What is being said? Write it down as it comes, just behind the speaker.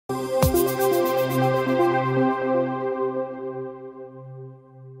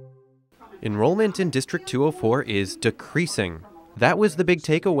Enrollment in District 204 is decreasing. That was the big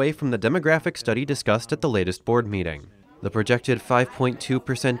takeaway from the demographic study discussed at the latest board meeting. The projected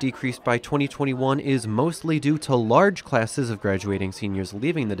 5.2% decrease by 2021 is mostly due to large classes of graduating seniors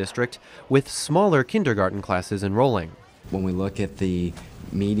leaving the district, with smaller kindergarten classes enrolling. When we look at the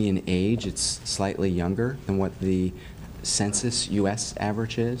median age, it's slightly younger than what the census U.S.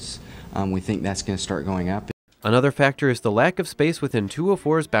 average is. We think that's going to start going up. Another factor is the lack of space within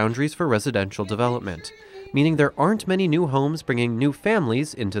 204's boundaries for residential development, meaning there aren't many new homes bringing new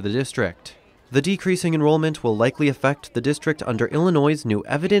families into the district. The decreasing enrollment will likely affect the district under Illinois' new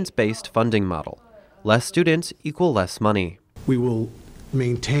evidence-based funding model. Less students equal less money. We will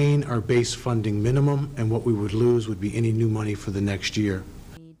maintain our base funding minimum, and what we would lose would be any new money for the next year.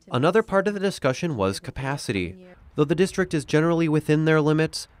 Another part of the discussion was capacity. Though the district is generally within their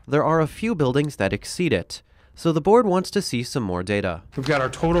limits, there are a few buildings that exceed it. So the board wants to see some more data. We've got our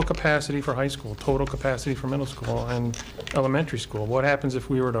total capacity for high school, total capacity for middle school and elementary school. What happens if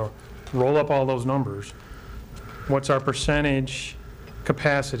we were to roll up all those numbers? What's our percentage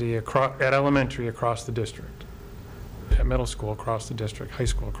capacity at elementary across the district, at middle school across the district, high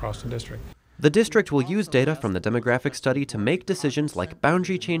school across the district? The district will use data from the demographic study to make decisions like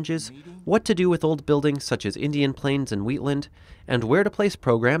boundary changes, what to do with old buildings such as Indian Plains and Wheatland, and where to place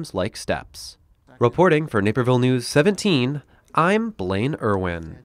programs like STEPS. Reporting for Naperville News 17, I'm Blaine Irwin.